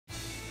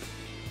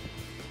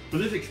For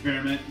this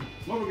experiment,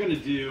 what we're going to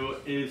do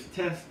is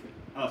test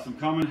some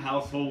common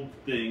household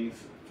things,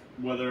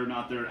 whether or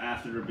not they're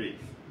acid or base.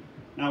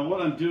 Now what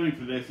I'm doing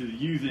for this is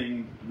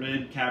using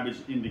red cabbage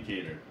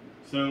indicator.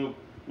 So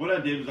what I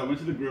did was I went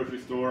to the grocery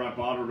store, I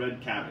bought a red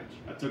cabbage.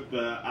 I took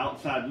the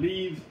outside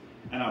leaves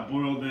and I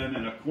boiled them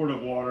in a quart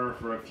of water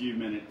for a few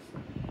minutes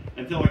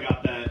until I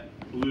got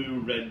that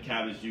blue-red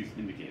cabbage juice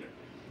indicator.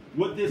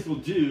 What this will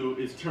do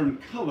is turn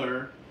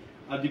color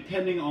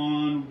depending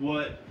on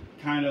what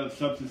kind of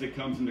substance it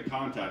comes into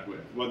contact with,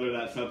 whether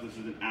that substance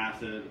is an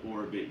acid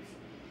or a base.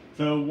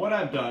 So what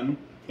I've done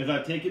is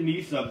I've taken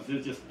these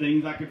substances, just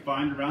things I could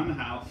find around the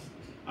house,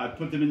 I've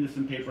put them into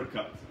some paper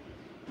cups.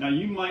 Now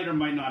you might or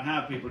might not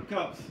have paper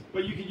cups,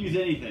 but you could use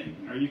anything,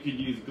 or you could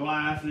use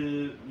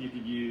glasses, you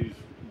could use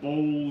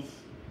bowls,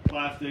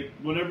 plastic,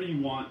 whatever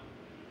you want.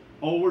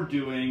 All we're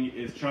doing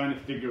is trying to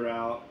figure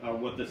out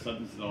what the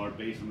substances are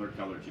based on their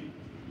color change.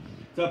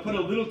 So I put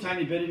a little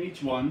tiny bit in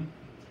each one,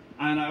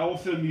 and I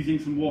also am using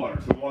some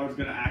water. So water is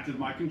going to act as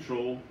my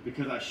control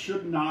because I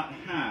should not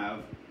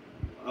have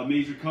a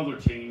major color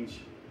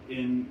change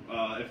in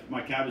if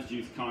my cabbage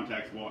juice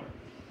contacts water.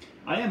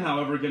 I am,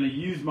 however, going to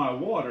use my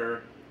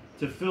water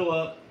to fill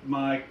up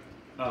my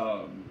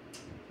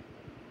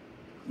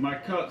my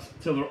cups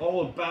till they're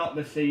all about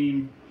the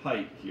same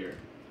height here.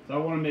 So I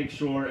want to make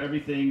sure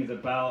everything is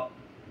about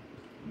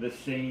the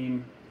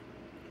same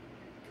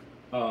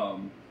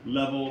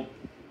level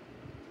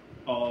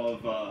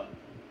of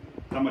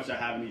how much I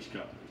have in each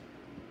cup.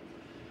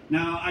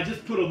 Now I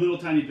just put a little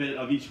tiny bit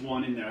of each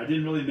one in there. I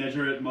didn't really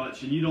measure it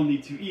much, and you don't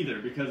need to either,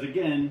 because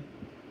again,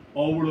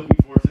 all we're looking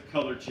for is a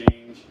color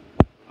change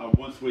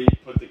once we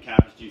put the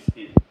cabbage juice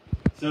in.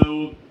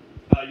 So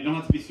you don't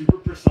have to be super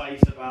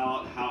precise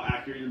about how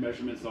accurate your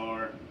measurements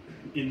are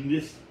in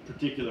this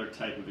particular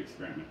type of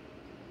experiment.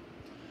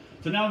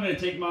 So now I'm going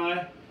to take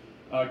my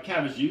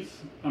cabbage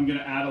juice, I'm going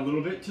to add a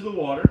little bit to the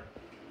water,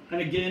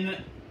 and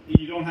again,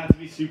 you don't have to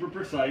be super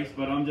precise,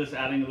 but I'm just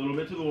adding a little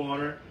bit to the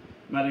water.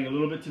 I'm adding a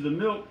little bit to the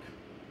milk,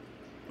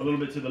 a little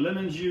bit to the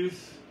lemon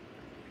juice,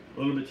 a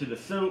little bit to the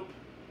soap,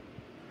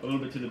 a little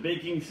bit to the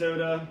baking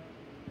soda,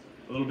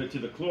 a little bit to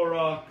the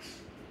Clorox,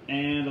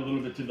 and a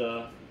little bit to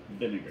the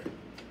vinegar.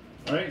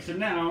 Alright, so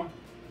now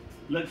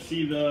let's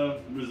see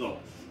the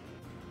results.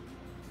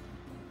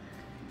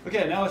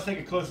 Okay, now let's take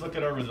a close look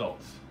at our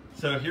results.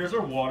 So here's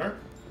our water,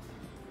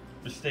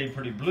 which stayed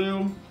pretty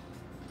blue.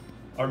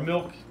 Our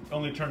milk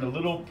only turned a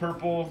little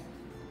purple.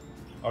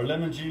 Our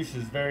lemon juice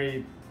is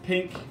very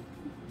pink.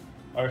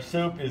 Our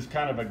soap is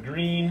kind of a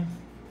green.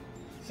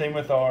 Same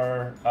with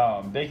our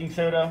baking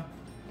soda.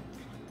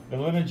 The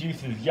lemon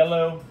juice is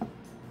yellow,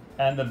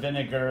 and the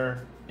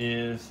vinegar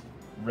is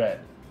red.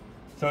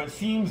 So it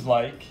seems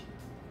like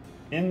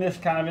in this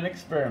kind of an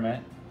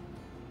experiment,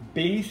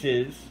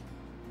 bases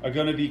are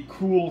going to be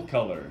cool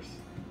colors,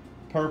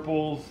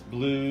 purples,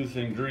 blues,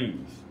 and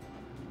greens.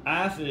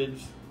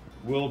 Acids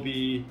will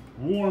be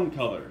warm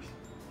colors,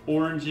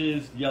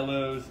 oranges,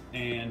 yellows,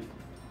 and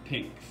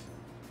pinks,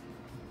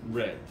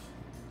 reds.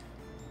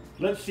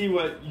 Let's see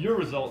what your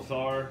results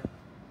are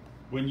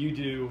when you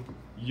do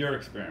your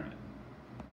experiment.